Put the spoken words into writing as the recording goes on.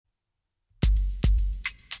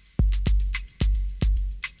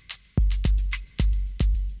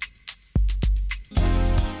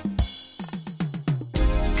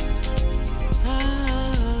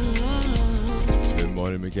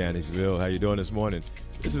Mechanicsville. How you doing this morning?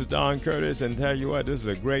 This is Don Curtis, and tell you what, this is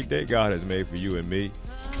a great day God has made for you and me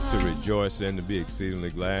to rejoice in, to be exceedingly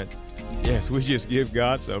glad. Yes, we just give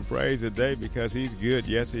God some praise today because he's good.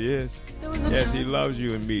 Yes, he is. Yes, he loves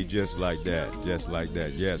you and me just like that, just like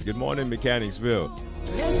that. Yes, good morning, Mechanicsville.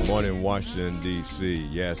 Good morning, Washington, D.C.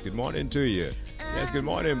 Yes, good morning to you. Yes, good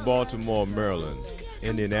morning, Baltimore, Maryland.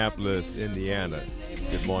 Indianapolis, Indiana.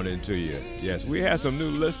 Good morning to you. Yes, we have some new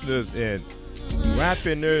listeners in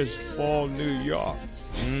Rapinger's Fall, New York.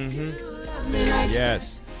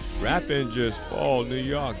 Yes, Rappingers Fall, New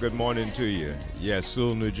York. Good morning to you. Yes,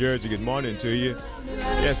 Sewell, New Jersey. Good morning to you.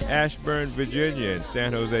 Yes, Ashburn, Virginia, and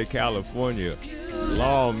San Jose, California.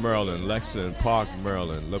 Laurel, Maryland. Lexington Park,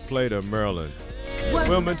 Maryland. La Plata, Maryland.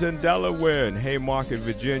 Wilmington, Delaware, and Haymarket,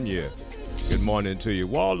 Virginia. Good morning to you.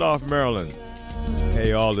 Waldorf, Maryland.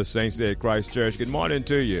 Hey, all the saints there at Christ Church, good morning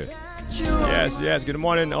to you. Yes, good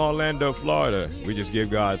morning, Orlando, Florida. We just give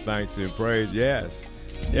God thanks and praise, yes.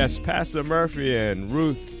 Yes, Pastor Murphy and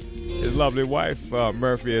Ruth, his lovely wife,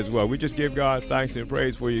 Murphy as well. We just give God thanks and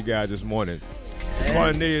praise for you guys this morning. Good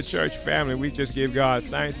morning to your church family. We just give God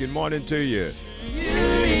thanks. Good morning to you. You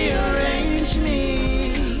rearrange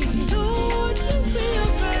me. Lord, you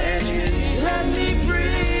rearrange. Let me free.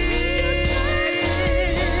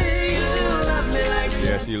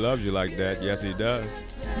 Yes, he loves you like that. Yes, he does.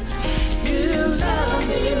 You love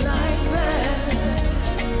me like that.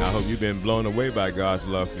 I hope you've been blown away by God's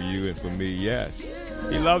love for you and for me. Yes,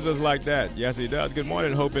 he loves us like that. Yes, he does. Good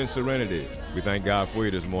morning, Hope and Serenity. We thank God for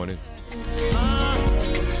you this morning.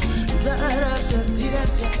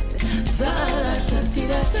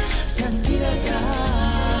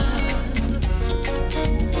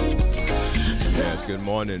 Yes, good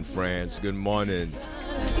morning, France. Good morning,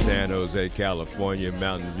 San Jose, California,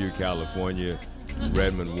 Mountain View, California,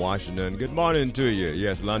 Redmond, Washington. Good morning to you.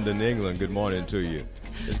 Yes, London, England. Good morning to you.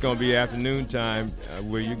 It's going to be afternoon time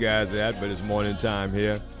where you guys are at, but it's morning time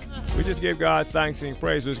here. We just give God thanks and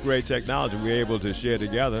praise for this great technology we're able to share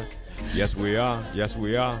together. Yes, we are. Yes,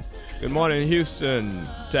 we are. Good morning, Houston,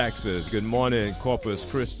 Texas. Good morning, Corpus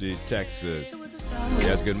Christi, Texas.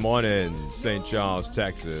 Yes, good morning, St. Charles,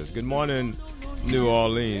 Texas. Good morning, New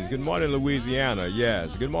Orleans. Good morning, Louisiana.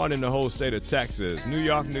 Yes. Good morning, the whole state of Texas. New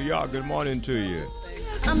York, New York. Good morning to you.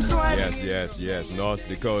 Yes. North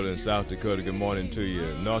Dakota and South Dakota. Good morning to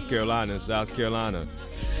you. North Carolina and South Carolina.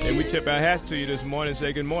 And we tip our hats to you this morning and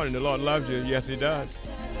say good morning. The Lord loves you. Yes, he does.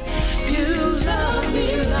 You love me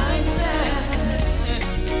like that.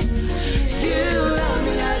 You love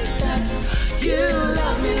me like that. You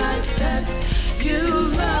love me like that. You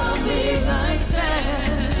love me like that.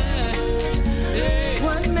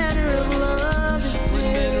 What manner of love is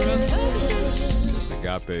this?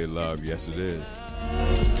 Agape love, yes it is.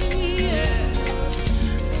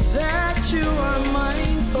 That you are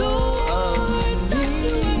mindful of me.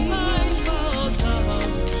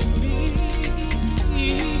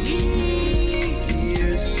 You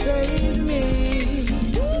saved me.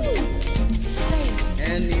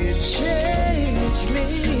 And you changed me.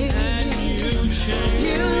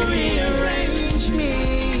 You rearrange me.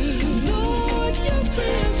 Lord, you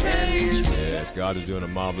rearrange me. Yes, God is doing a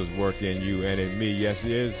marvelous work in you and in me. Yes,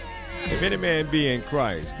 he is. If any man be in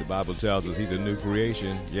Christ, the Bible tells us he's a new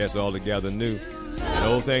creation. Yes, altogether new. And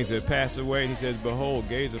old things have passed away. And he says, behold,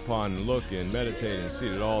 gaze upon and look and meditate and see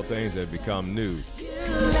that all things have become new.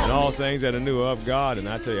 And all things that are new of God. And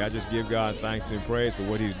I tell you, I just give God thanks and praise for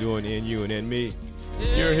what he's doing in you and in me.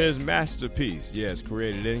 You're his masterpiece. Yes,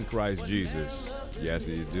 created in Christ Jesus. Yes,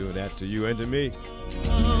 he's doing that to you and to me.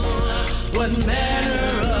 What manner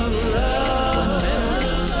of love?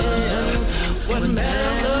 What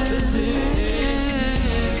manner of love is this?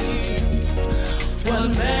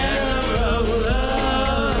 What manner of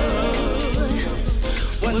love?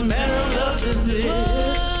 What manner of love is this?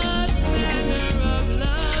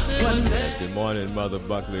 Yes, good morning, Mother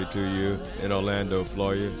Buckley, to you in Orlando,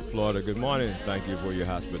 Florida. Good morning. Thank you for your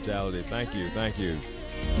hospitality. Thank you.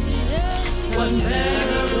 What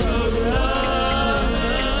manner of love?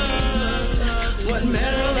 What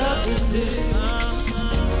manner of love is this?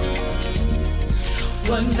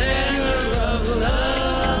 What manner of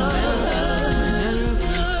love?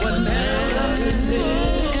 What manner of love is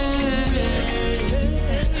this?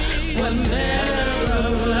 What manner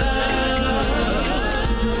of love?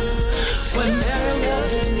 What manner of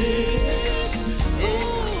love is this?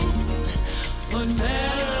 What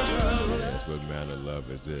manner of love? Yes, what manner of love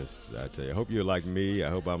is this? I tell you, I hope you're like me. I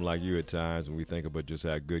hope I'm like you at times when we think about just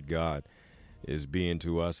how good God is being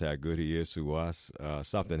to us, how good he is to us.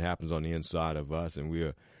 Something happens on the inside of us, and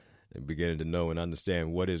we're and beginning to know and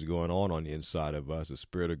understand what is going on the inside of us. The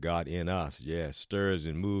Spirit of God in us, yes, stirs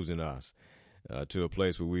and moves in us to a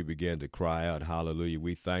place where we begin to cry out, hallelujah.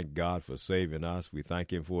 We thank God for saving us. We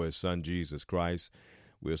thank him for his son, Jesus Christ.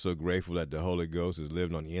 We're so grateful that the Holy Ghost has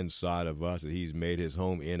lived on the inside of us, that he's made his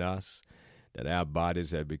home in us, that our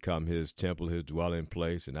bodies have become his temple, his dwelling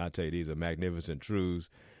place. And I tell you, these are magnificent truths,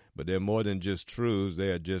 but they're more than just truths.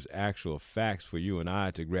 They are just actual facts for you and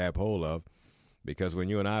I to grab hold of, because when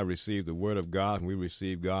you and I receive the word of God, and we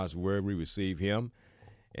receive God's word, we receive him,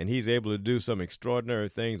 and he's able to do some extraordinary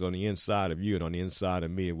things on the inside of you and on the inside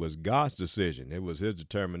of me. It was God's decision. It was his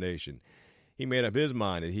determination. He made up his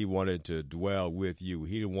mind that he wanted to dwell with you.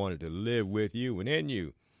 He wanted to live with you and in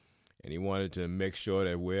you. And he wanted to make sure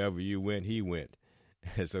that wherever you went, he went.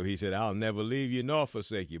 And so he said, I'll never leave you nor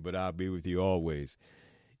forsake you, but I'll be with you always,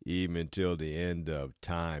 even until the end of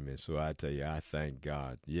time. And so I tell you, I thank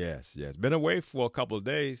God. Yes. Been away for a couple of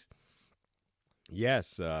days.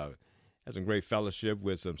 Yes. Had some great fellowship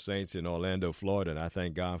with some saints in Orlando, Florida. And I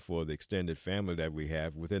thank God for the extended family that we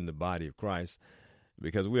have within the body of Christ,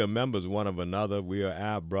 because we are members one of another. We are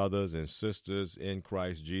our brothers and sisters in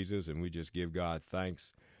Christ Jesus, and we just give God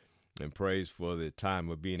thanks and praise for the time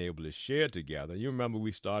of being able to share together. You remember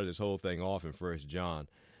we started this whole thing off in 1 John,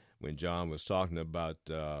 when John was talking about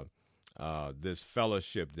this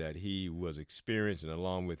fellowship that he was experiencing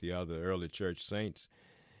along with the other early church saints.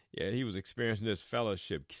 Yeah, he was experiencing this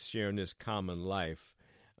fellowship, sharing this common life.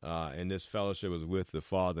 And this fellowship was with the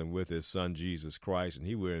Father and with his Son, Jesus Christ. And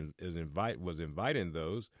he was inviting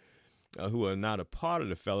those who are not a part of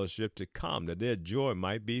the fellowship to come, that their joy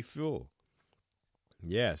might be full.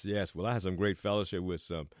 Yes. Well, I had some great fellowship with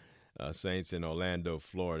some saints in Orlando,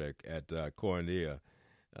 Florida at Cornelia.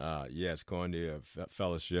 Cornelia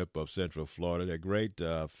Fellowship of Central Florida. They're a great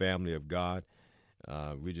family of God.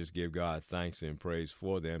 We just give God thanks and praise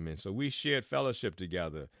for them. And so we shared fellowship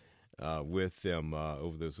together with them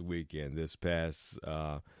over this weekend, this past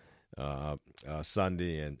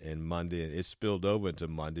Sunday and Monday. And it spilled over into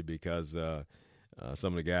Monday because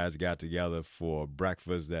some of the guys got together for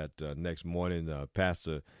breakfast that next morning.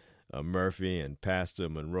 Pastor Murphy and Pastor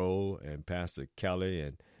Monroe and Pastor Kelly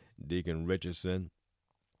and Deacon Richardson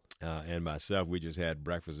and myself, we just had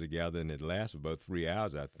breakfast together, and it lasted about 3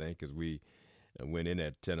 hours, I think, because we went in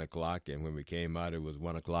at 10 o'clock, and when we came out, it was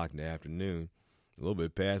 1 o'clock in the afternoon, a little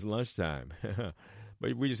bit past lunchtime.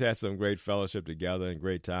 But we just had some great fellowship together and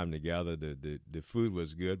great time together. The food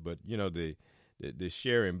was good, but, you know, the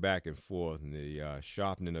sharing back and forth and the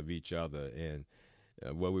sharpening of each other and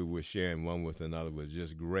what we were sharing one with another was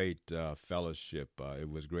just great fellowship. It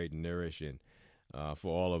was great nourishing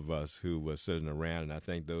for all of us who were sitting around. And I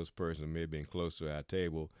think those persons may have been close to our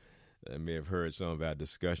table may have heard some of our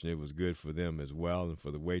discussion. It was good for them as well. And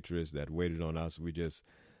for the waitress that waited on us, we just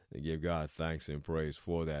give God thanks and praise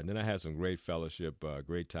for that. And then I had some great fellowship,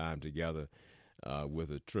 great time together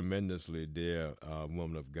with a tremendously dear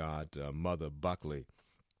woman of God, Mother Buckley.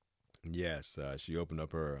 Yes, she opened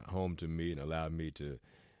up her home to me and allowed me to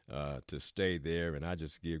stay there, and I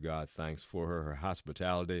just give God thanks for her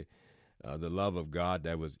hospitality, the love of God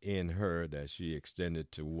that was in her that she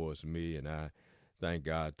extended towards me, and I thank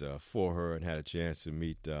God for her and had a chance to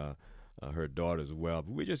meet her daughter as well.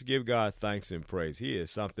 But we just give God thanks and praise. He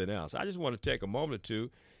is something else. I just want to take a moment or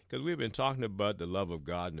two, because we've been talking about the love of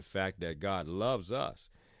God and the fact that God loves us.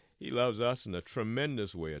 He loves us in a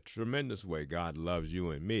tremendous way God loves you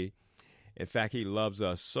and me. In fact, he loves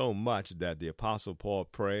us so much that the Apostle Paul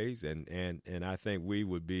prays, and I think we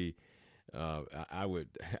would be, I would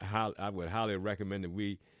highly recommend that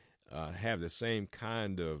we have the same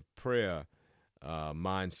kind of prayer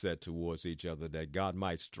mindset towards each other, that God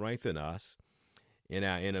might strengthen us in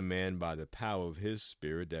our inner man by the power of his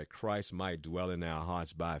Spirit, that Christ might dwell in our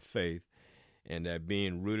hearts by faith, and that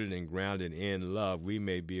being rooted and grounded in love, we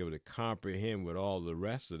may be able to comprehend with all the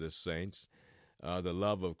rest of the saints the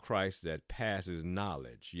love of Christ that passes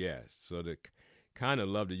knowledge. Yes, so the kind of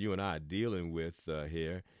love that you and I are dealing with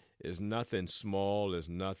here is nothing small, is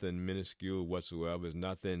nothing minuscule whatsoever, is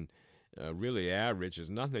nothing really average, is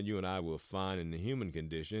nothing that you and I will find in the human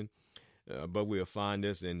condition, but we'll find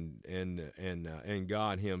this in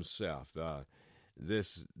God himself.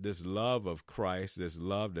 This love of Christ, this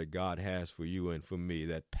love that God has for you and for me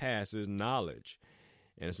that passes knowledge.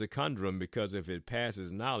 And it's a conundrum, because if it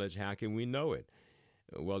passes knowledge, how can we know it?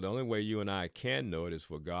 Well, the only way you and I can know it is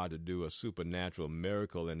for God to do a supernatural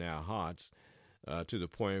miracle in our hearts to the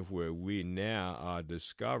point where we now are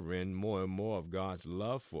discovering more and more of God's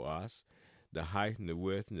love for us, the height and the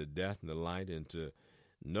width and the depth and the light, and to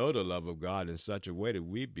know the love of God in such a way that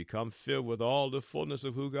we become filled with all the fullness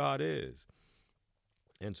of who God is.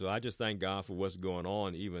 And so I just thank God for what's going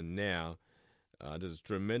on even now. There's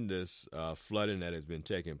tremendous flooding that has been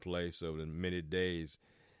taking place over the many days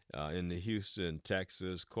in the Houston,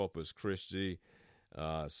 Texas, Corpus Christi,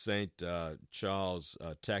 St. Charles,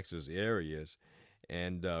 Texas areas.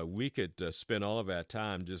 And we could spend all of our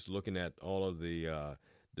time just looking at all of the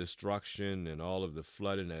destruction and all of the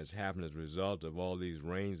flooding that has happened as a result of all these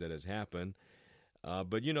rains that has happened.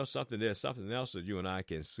 But you know something, there's something else that you and I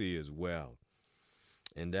can see as well.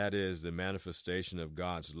 And that is the manifestation of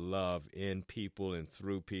God's love in people and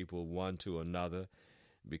through people, one to another.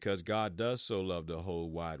 Because God does so love the whole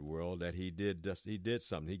wide world that he did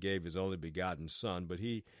something. He gave his only begotten Son, but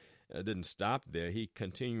he didn't stop there. He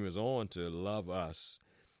continues on to love us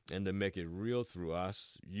and to make it real through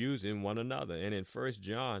us, using one another. And in 1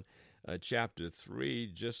 John chapter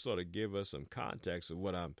 3, just sort of give us some context of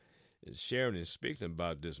what I'm sharing and speaking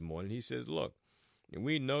about this morning. He says, look,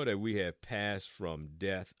 we know that we have passed from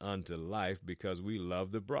death unto life because we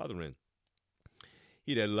love the brethren.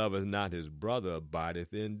 He that loveth not his brother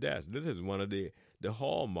abideth in death. This is one of the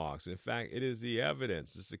hallmarks. In fact, it is the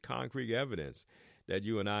evidence. It's the concrete evidence that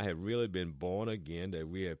you and I have really been born again, that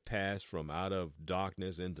we have passed from out of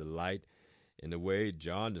darkness into light. In the way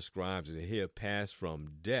John describes it here, passed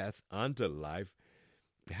from death unto life.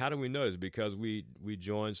 How do we know this? Because we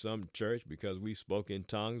joined some church, because we spoke in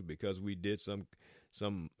tongues, because we did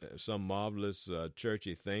some marvelous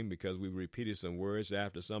churchy thing, because we repeated some words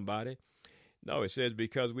after somebody. No, it says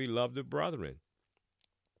because we love the brethren.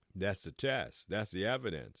 That's the test. That's the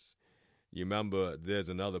evidence. You remember there's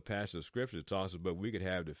another passage of Scripture that talks about we could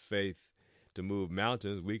have the faith to move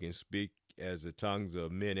mountains. We can speak as the tongues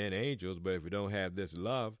of men and angels, but if we don't have this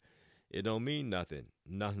love, it don't mean nothing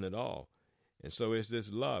at all. And so it's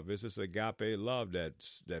this love. It's this agape love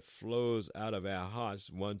that flows out of our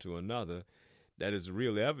hearts one to another. That is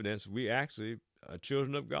real evidence we actually are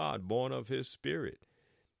children of God, born of his Spirit.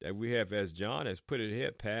 That we have, as John has put it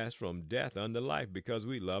here, passed from death unto life because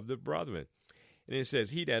we love the brethren. And it says,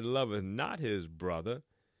 he that loveth not his brother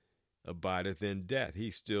abideth in death.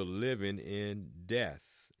 He's still living in death.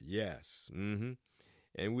 Yes. And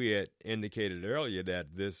we had indicated earlier that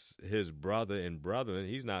his brother and brethren,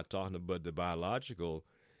 he's not talking about the biological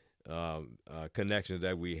connections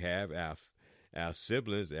that we have, our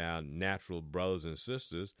siblings, our natural brothers and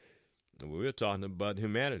sisters. We're talking about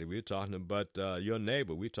humanity. We're talking about your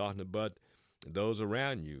neighbor. We're talking about those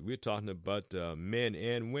around you. We're talking about men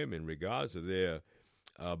and women, regardless of their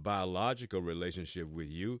biological relationship with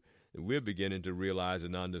you. We're beginning to realize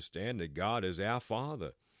and understand that God is our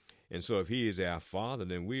Father. And so if he is our Father,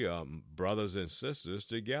 then we are brothers and sisters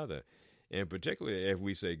together. And particularly if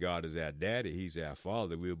we say God is our daddy, he's our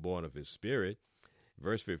Father, we were born of his Spirit.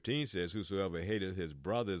 Verse 15 says, whosoever hateth his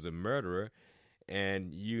brother is a murderer,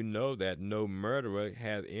 and you know that no murderer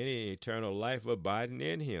hath any eternal life abiding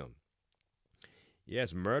in him.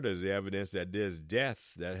 Yes, murder is the evidence that there's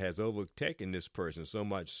death that has overtaken this person, so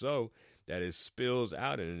much so that it spills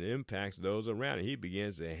out and it impacts those around him. He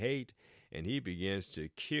begins to hate and he begins to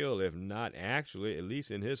kill, if not actually, at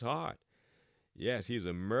least in his heart. Yes, he's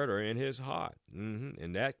a murderer in his heart.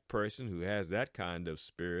 And that person who has that kind of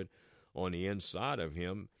spirit on the inside of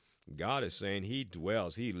him, God is saying he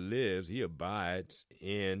dwells, he lives, he abides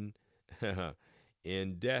in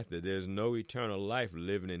death, that there's no eternal life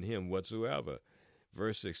living in him whatsoever.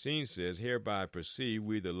 Verse 16 says, hereby perceive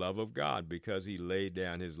we the love of God, because he laid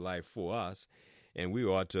down his life for us, and we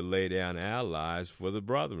ought to lay down our lives for the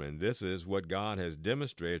brethren. This is what God has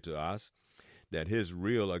demonstrated to us, that his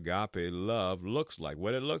real agape love looks like,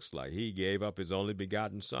 what it looks like. He gave up his only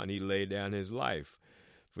begotten Son. He laid down his life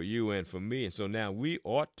for you and for me. And so now we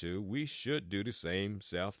should do the same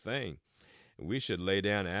self thing. We should lay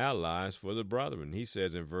down our lives for the brethren. He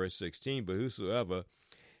says in verse 16, but whosoever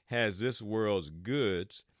has this world's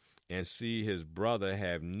goods and see his brother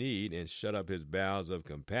have need and shut up his bowels of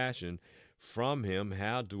compassion from him,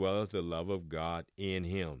 how dwelleth the love of God in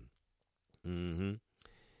him?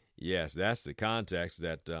 Yes, that's the context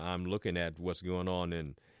that I'm looking at what's going on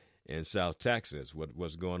in South Texas,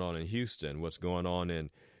 what's going on in Houston, what's going on in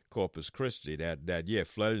Corpus Christi, that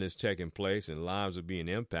flooding is taking place and lives are being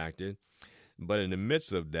impacted. But in the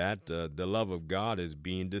midst of that, the love of God is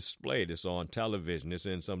being displayed. It's on television. It's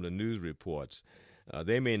in some of the news reports.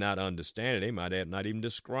 They may not understand it. They might not even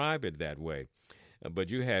describe it that way.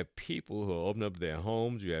 But you have people who open up their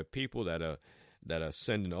homes. You have people that are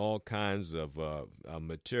sending all kinds of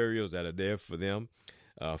materials that are there for them,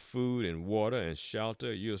 food and water and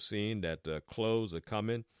shelter. You're seeing that clothes are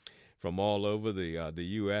coming from all over the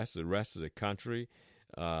U.S., the rest of the country.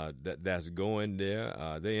 that's going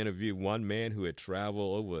there. They interviewed one man who had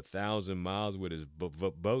traveled over 1,000 miles with his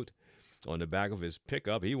boat on the back of his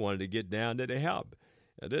pickup. He wanted to get down there to help.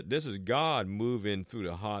 This is God moving through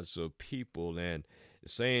the hearts of people and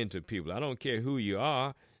saying to people, I don't care who you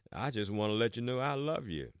are, I just want to let you know I love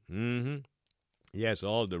you. Yes,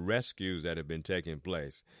 all the rescues that have been taking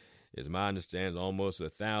place. As my understanding, almost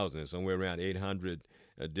 1,000, somewhere around 800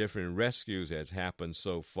 different rescues has happened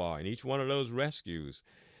so far. And each one of those rescues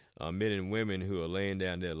are men and women who are laying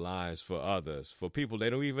down their lives for others, for people they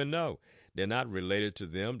don't even know. They're not related to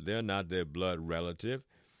them. They're not their blood relative.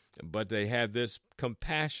 But they have this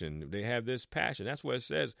compassion. They have this passion. That's what it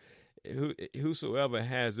says, whosoever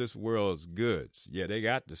has this world's goods. Yeah, they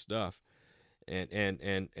got the stuff.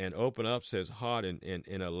 And open up his heart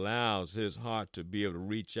and allows his heart to be able to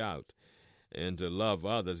reach out and to love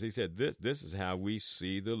others. He said, this is how we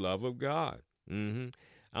see the love of God.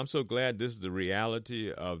 I'm so glad this is the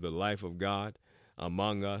reality of the life of God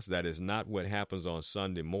among us. That is not what happens on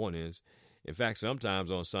Sunday mornings. In fact, sometimes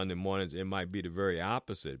on Sunday mornings, it might be the very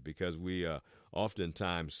opposite because we are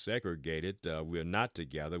oftentimes segregated. We're not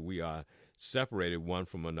together. We are separated one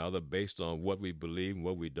from another based on what we believe and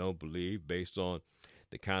what we don't believe, based on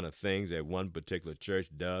the kind of things that one particular church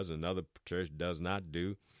does, another church does not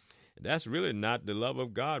do. And that's really not the love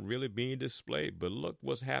of God really being displayed. But look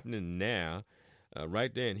what's happening now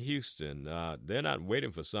right there in Houston. They're not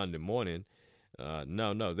waiting for Sunday morning.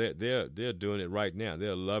 No, they're doing it right now.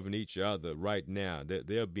 They're loving each other right now.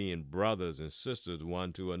 They're being brothers and sisters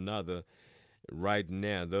one to another right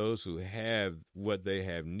now. Those who have what they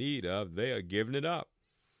have need of, they are giving it up.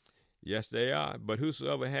 Yes, they are. But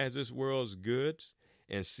whosoever has this world's goods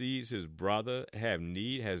and sees his brother has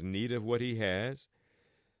need of what he has,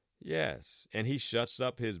 yes, and he shuts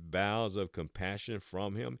up his bowels of compassion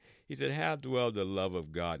from him. He said, how dwell the love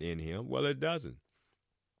of God in him? Well, it doesn't.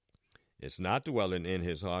 It's not dwelling in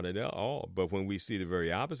his heart at all. But when we see the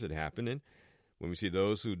very opposite happening, when we see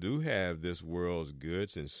those who do have this world's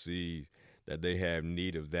goods and see that they have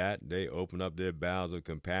need of that, they open up their bowels of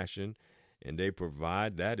compassion and they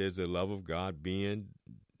provide. That is the love of God being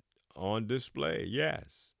on display.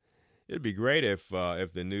 Yes, it'd be great if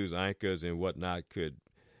the news anchors and whatnot could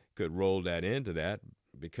roll that into that,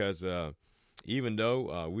 because even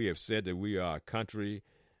though we have said that we are a country,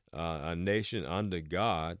 a nation under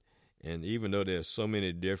God, and even though there's so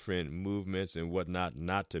many different movements and whatnot,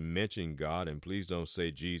 not to mention God, and please don't say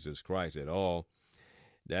Jesus Christ at all,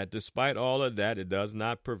 that despite all of that, it does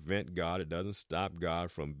not prevent God. It doesn't stop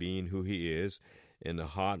God from being who he is in the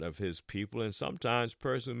heart of his people. And sometimes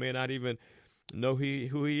person may not even know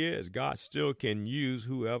who he is. God still can use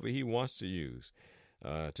whoever he wants to use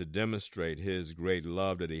to demonstrate his great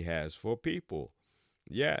love that he has for people.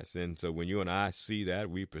 Yes, and so when you and I see that,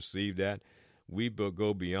 we perceive that, we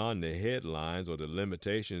go beyond the headlines or the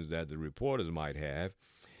limitations that the reporters might have,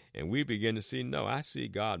 and we begin to see, no, I see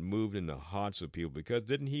God moved in the hearts of people, because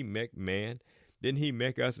didn't he make man? Didn't he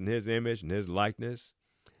make us in his image and his likeness?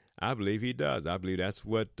 I believe he does. I believe that's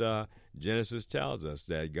what Genesis tells us,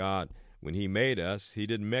 that God, when he made us, he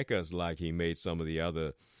didn't make us like he made some of the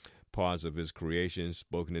other parts of his creation,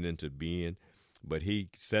 spoken it into being, but he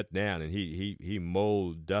sat down and he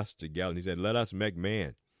molded dust together, and he said, let us make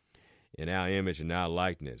man in our image and our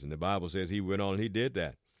likeness. And the Bible says he went on and he did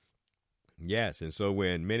that. Yes, and so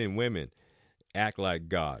when men and women act like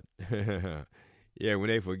God, yeah, when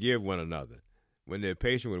they forgive one another, when they're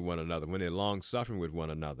patient with one another, when they're long-suffering with one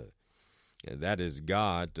another, and that is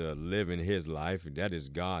God living his life, and that is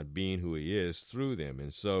God being who he is through them.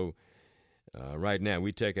 And so right now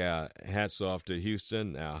we take our hats off to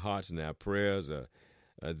Houston. Our hearts and our prayers are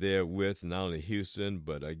there with not only Houston,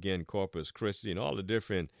 but again Corpus Christi and all the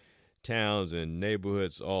different towns and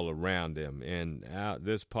neighborhoods all around them. And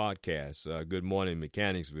this podcast, Good Morning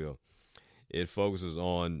Mechanicsville, it focuses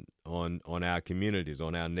on our communities,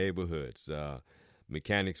 on our neighborhoods.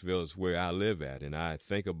 Mechanicsville is where I live at, and I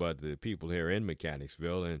think about the people here in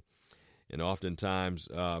Mechanicsville, and oftentimes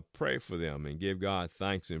pray for them and give God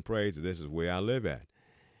thanks and praise that this is where I live at.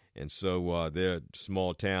 And so there are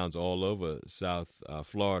small towns all over South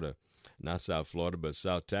Florida, not South Florida, but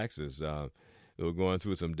South Texas, who are going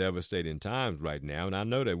through some devastating times right now. And I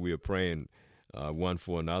know that we are praying one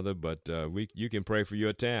for another, but you can pray for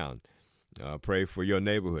your town, pray for your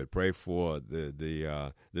neighborhood, pray for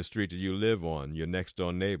the street that you live on, your next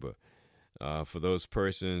door neighbor, for those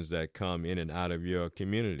persons that come in and out of your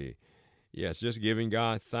community. Yes, just giving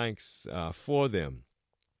God thanks for them,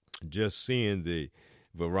 just seeing the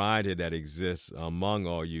variety that exists among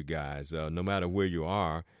all you guys, no matter where you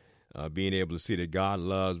are. being able to see that God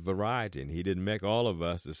loves variety, and he didn't make all of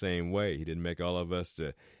us the same way. He didn't make all of us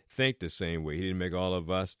to think the same way. He didn't make all of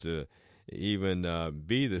us to even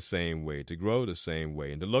be the same way, to grow the same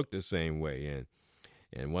way, and to look the same way.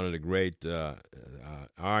 And one of the great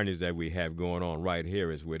ironies that we have going on right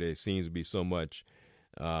here is where there seems to be so much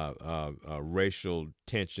racial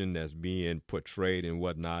tension that's being portrayed and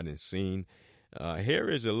whatnot and seen. Here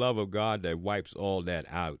is the love of God that wipes all that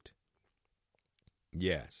out.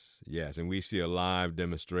 Yes, and we see a live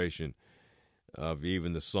demonstration of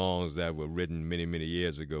even the songs that were written many, many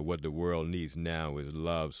years ago. What the world needs now is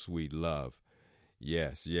love, sweet love.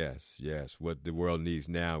 Yes. What the world needs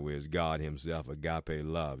now is God himself, agape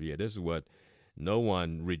love. Yeah, this is what no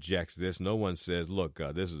one rejects this. No one says, look,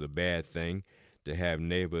 this is a bad thing to have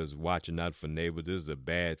neighbors watching out for neighbors. This is a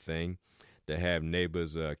bad thing to have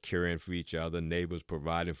neighbors caring for each other, neighbors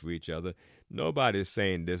providing for each other. Nobody's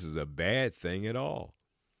saying this is a bad thing at all.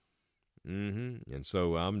 And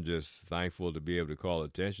so I'm just thankful to be able to call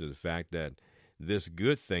attention to the fact that this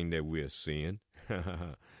good thing that we're seeing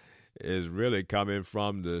is really coming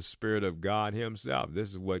from the Spirit of God himself. This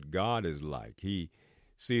is what God is like. He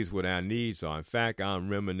sees what our needs are. In fact, I'm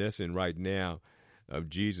reminiscing right now of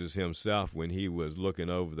Jesus himself when he was looking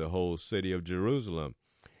over the whole city of Jerusalem.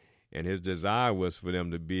 And his desire was for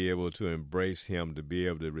them to be able to embrace him, to be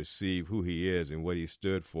able to receive who he is and what he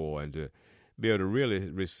stood for, and to be able to really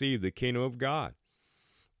receive the kingdom of God.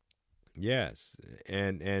 Yes,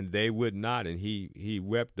 and they would not, and he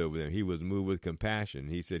wept over them. He was moved with compassion.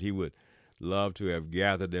 He said he would love to have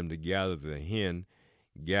gathered them together. The hen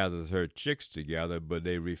gathers her chicks together, but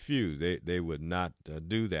they refused. They would not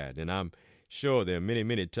do that. And I'm sure there are many,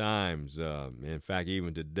 many times, in fact,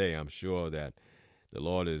 even today, I'm sure that the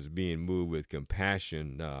Lord is being moved with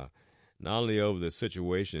compassion, not only over the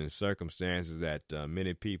situation and circumstances that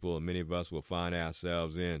many people and many of us will find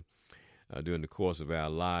ourselves in during the course of our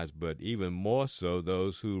lives, but even more so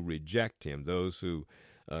those who reject him, those who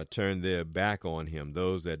turn their back on him,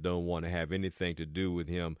 those that don't want to have anything to do with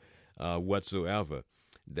him whatsoever,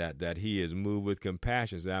 that he is moved with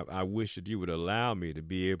compassion. So I wish that you would allow me to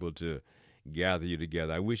be able to gather you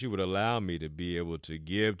together. I wish you would allow me to be able to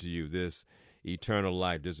give to you this eternal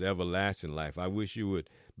life, this everlasting life. I wish you would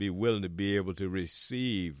be willing to be able to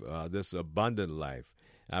receive this abundant life.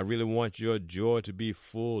 I really want your joy to be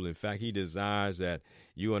full. In fact, he desires that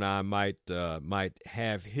you and I might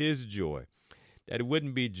have his joy, that it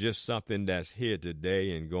wouldn't be just something that's here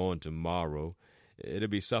today and gone tomorrow. It'll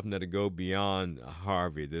be something that'll go beyond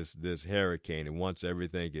Harvey, this hurricane, and once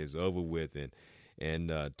everything is over with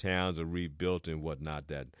and towns are rebuilt and whatnot,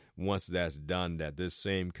 that once that's done, that this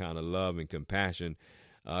same kind of love and compassion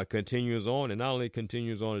continues on, and not only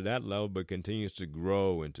continues on at that level, but continues to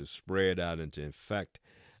grow and to spread out and to infect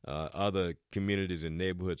other communities and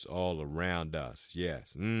neighborhoods all around us.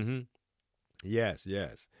 Yes. Yes.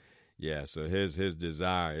 So his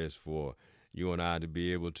desire is for you and I to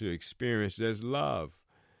be able to experience this love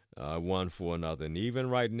one for another. And even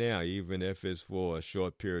right now, even if it's for a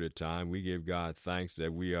short period of time, we give God thanks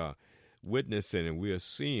that we are witnessing and we are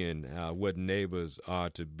seeing what neighbors are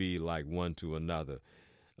to be like one to another.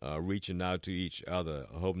 Reaching out to each other,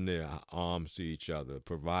 holding their arms to each other,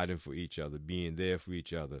 providing for each other, being there for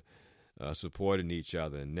each other, supporting each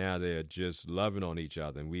other. And now they're just loving on each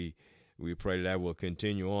other. And we pray that will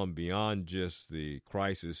continue on beyond just the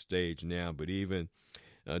crisis stage now, but even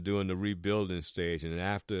during the rebuilding stage. And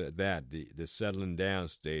after that, the settling down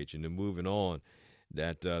stage and the moving on,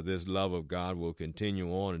 that this love of God will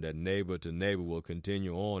continue on, and that neighbor to neighbor will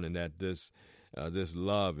continue on, and that this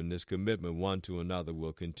love and this commitment one to another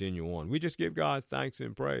will continue on. We just give God thanks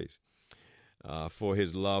and praise for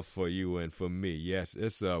his love for you and for me. Yes,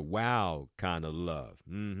 it's a wow kind of love.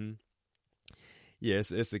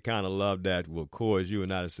 Yes, it's the kind of love that will cause you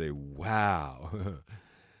and I to say, wow,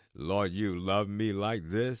 Lord, you love me like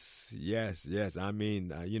this? Yes. I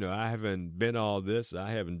mean, I haven't been all this.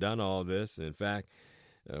 I haven't done all this. In fact,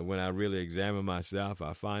 when I really examine myself,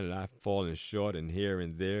 I find that I've fallen short in here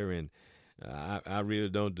and there, and I really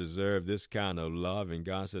don't deserve this kind of love. And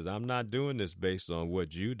God says, I'm not doing this based on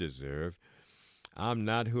what you deserve. I'm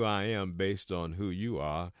not who I am based on who you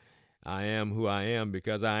are. I am who I am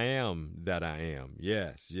because I am that I am.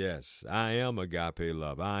 Yes. I am agape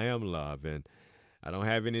love. I am love. And I don't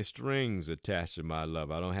have any strings attached to my love.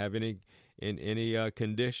 I don't have any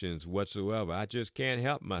conditions whatsoever. I just can't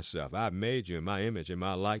help myself. I've made you in my image and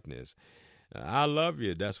my likeness. I love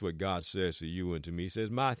you. That's what God says to you and to me. He says,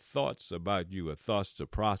 my thoughts about you are thoughts to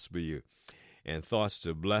prosper you and thoughts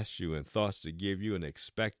to bless you and thoughts to give you an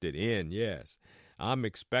expected end. Yes, I'm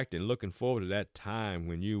expecting, looking forward to that time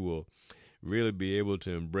when you will really be able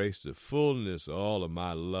to embrace the fullness of all of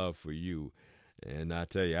my love for you. And I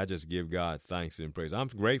tell you, I just give God thanks and praise. I'm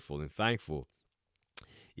grateful and thankful,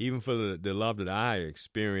 even for the love that I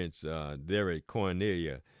experienced there at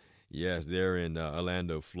Cornelia. Yes, there in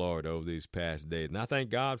Orlando, Florida, over these past days. And I thank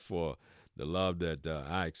God for the love that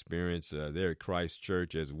I experienced there at Christ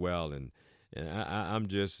Church as well. And I'm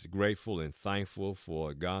just grateful and thankful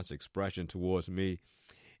for God's expression towards me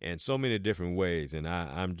in so many different ways. And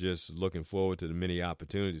I'm just looking forward to the many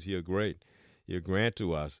opportunities He'll grant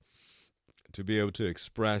to us to be able to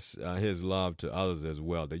express His love to others as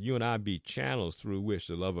well. That you and I be channels through which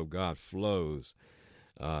the love of God flows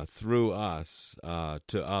through us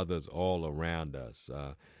to others all around us.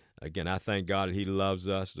 Again, I thank God that He loves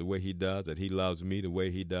us the way He does, that He loves me the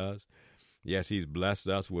way He does. Yes, He's blessed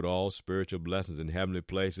us with all spiritual blessings in heavenly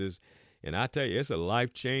places. And I tell you, it's a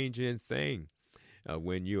life-changing thing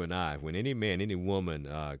when you and I, when any man, any woman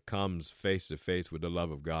comes face to face with the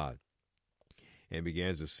love of God and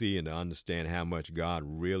begins to see and to understand how much God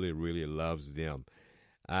really, really loves them.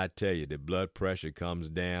 I tell you, the blood pressure comes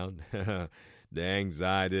down. The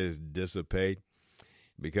anxieties dissipate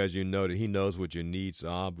because you know that He knows what your needs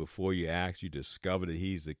are before you ask. You discover that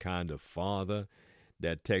He's the kind of Father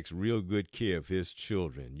that takes real good care of His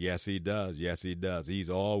children. Yes, He does. Yes, He does. He's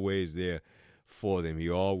always there for them. He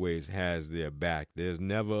always has their back. There's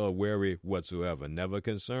never a worry whatsoever, never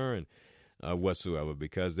concern whatsoever,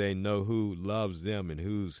 because they know who loves them and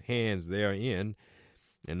whose hands they're in.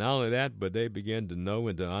 And not only that, but they begin to know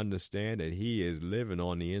and to understand that He is living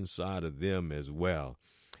on the inside of them as well.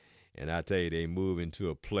 And I tell you, they move into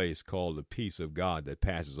a place called the peace of God that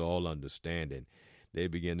passes all understanding. They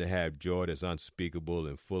begin to have joy that's unspeakable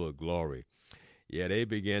and full of glory. Yeah, they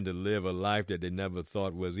begin to live a life that they never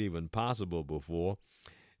thought was even possible before,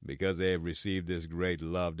 because they have received this great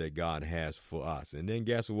love that God has for us. And then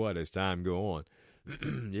guess what? As time go on,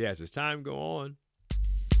 yes, as time go on,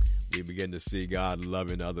 we begin to see God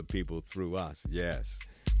loving other people through us. Yes,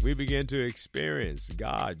 we begin to experience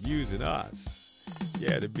God using us,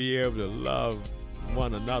 to be able to love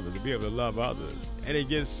one another, to be able to love others. And it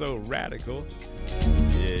gets so radical.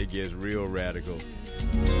 Yeah, it gets real radical.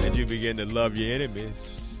 And you begin to love your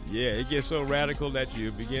enemies. Yeah, it gets so radical that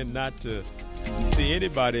you begin not to see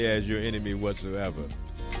anybody as your enemy whatsoever.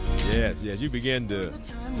 Yes, you begin to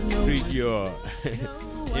treat your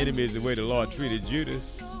enemies the way the Lord treated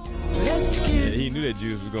Judas. And He knew that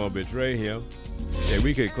Judas was going to betray Him. And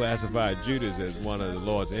we could classify Judas as one of the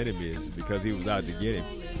Lord's enemies because he was out to get him.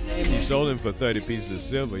 He sold him for 30 pieces of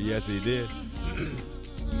silver. Yes, He did.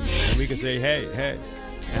 And we can say, hey,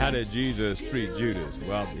 how did Jesus treat Judas?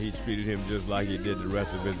 Well, He treated him just like He did the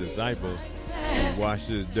rest of His disciples. He washed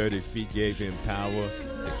his dirty feet, gave him power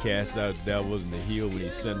to cast out devils and to heal when He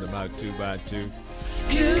sent them out 2 by 2.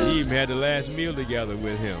 He even had the last meal together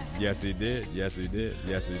with him. Yes, He did. Yes, He did.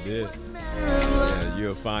 Yes, He did. And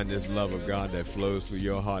you'll find this love of God that flows through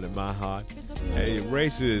your heart and my heart. And it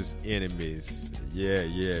erases enemies. Yeah,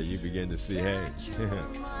 you begin to see, hey,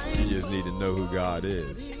 you just need to know who God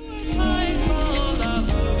is.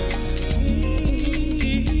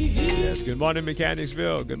 Yes, good morning,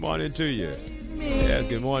 Mechanicsville. Good morning to you. Yes,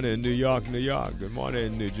 good morning, New York. Good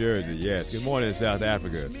morning, New Jersey. Yes, good morning, South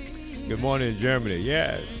Africa. Good morning, Germany.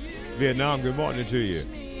 Yes, Vietnam, good morning to you.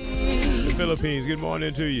 The Philippines, good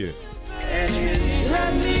morning to you.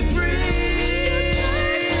 Let me breathe.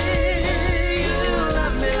 You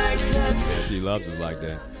love me like that. Yes, He loves us like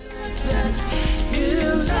that.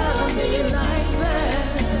 You love me like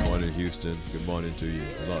that. Good morning, Houston. Good morning to you.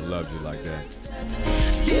 The Lord loves you like that.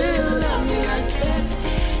 You love me like that.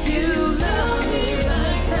 You love me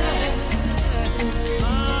like that.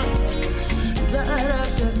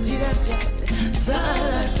 Zara-ta-ti-da-ta,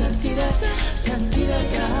 Zara-ta-ti-da-ta,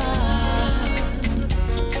 ta-ti-da-ta.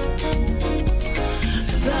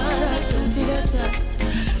 Zara-ta-ti-da-ta,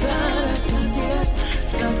 Zara-ta-ti-da-ta,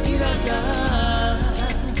 ta-ti-da-ta.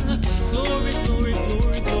 Glory, glory,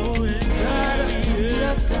 glory, glory.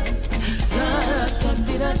 Zara-ta-ti-da-ta,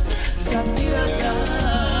 Zara-ta-ti-da-ta, ta-ti-da-ta.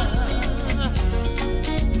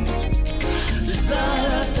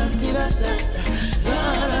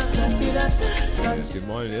 Yes, good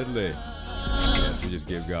morning, Italy. Yes, we just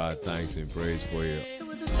give God thanks and praise for you.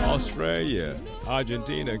 Australia,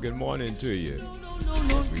 Argentina, good morning to you.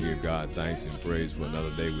 We give God thanks and praise for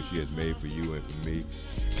another day which He has made for you and for me.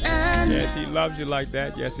 Yes, He loves you like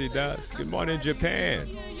that. Yes, He does. Good morning, Japan.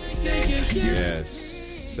 Yes,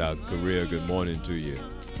 South Korea, good morning to you.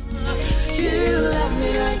 You love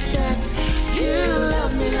me like that. You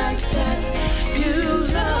love me like that. You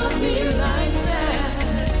love me like that.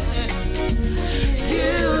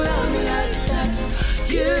 You love me like that.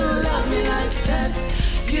 You love me like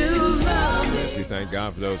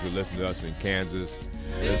down for those who listen to us in Kansas,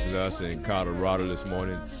 listen to us in Colorado this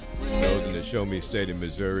morning. Those in the Show Me State of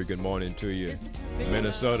Missouri, good morning to you.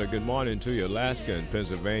 Minnesota, good morning to you. Alaska and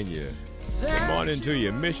Pennsylvania, good morning to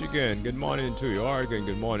you. Michigan, good morning to you. Oregon,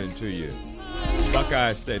 good morning to you.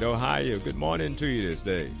 Buckeye State, Ohio, good morning to you this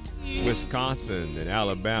day. Wisconsin and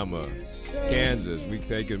Alabama, Kansas, we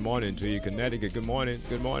say good morning to you. Connecticut, good morning,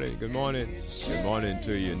 good morning, good morning. Good morning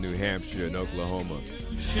to you. New Hampshire and Oklahoma.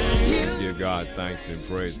 Let's give God thanks and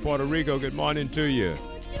praise. Puerto Rico, good morning to you.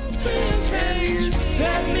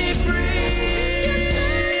 Set me free.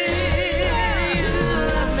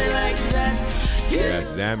 Love me like that. Yes,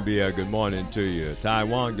 Zambia, good morning to you.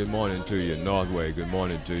 Taiwan, good morning to you. Norway, good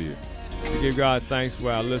morning to you. We give God thanks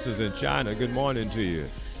for our listeners in China. Good morning to you.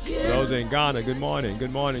 Those in Ghana, good morning,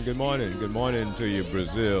 good morning, good morning. Good morning to you,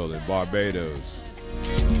 Brazil and Barbados.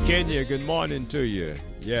 Kenya, good morning to you.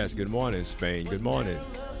 Yes, good morning, Spain. Good morning.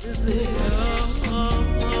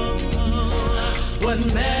 What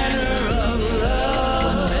manner of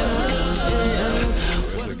love?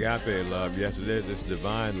 It's agape love. Yes, it is. It's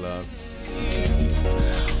divine love.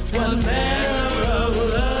 What manner of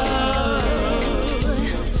love?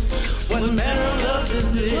 What manner of love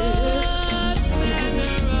is this?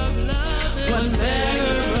 What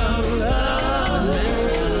manner of love?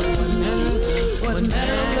 What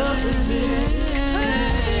manner of love is this?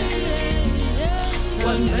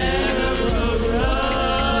 What manner of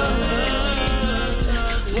love?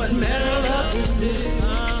 What manner of love is this?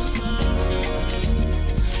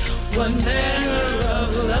 What manner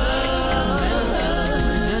of love?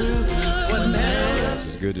 What manner of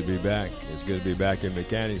It's good to be back. It's good to be back in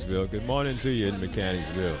Mechanicsville. Good morning to you in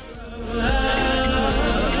Mechanicsville.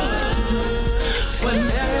 What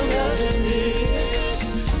manner of love is this?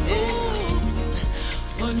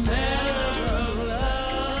 What manner of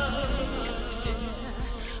love?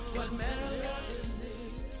 What manner of love is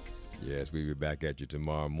this? Yes, we'll be back at you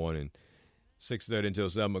tomorrow morning, 6:30 until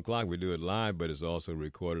 7 o'clock. We do it live, but it's also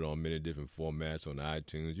recorded on many different formats on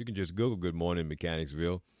iTunes. You can just Google Good Morning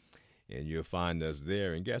Mechanicsville, and you'll find us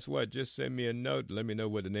there. And guess what? Just send me a note. Let me know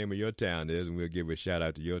what the name of your town is, and we'll give a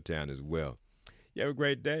shout-out to your town as well. You have a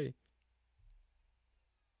great day.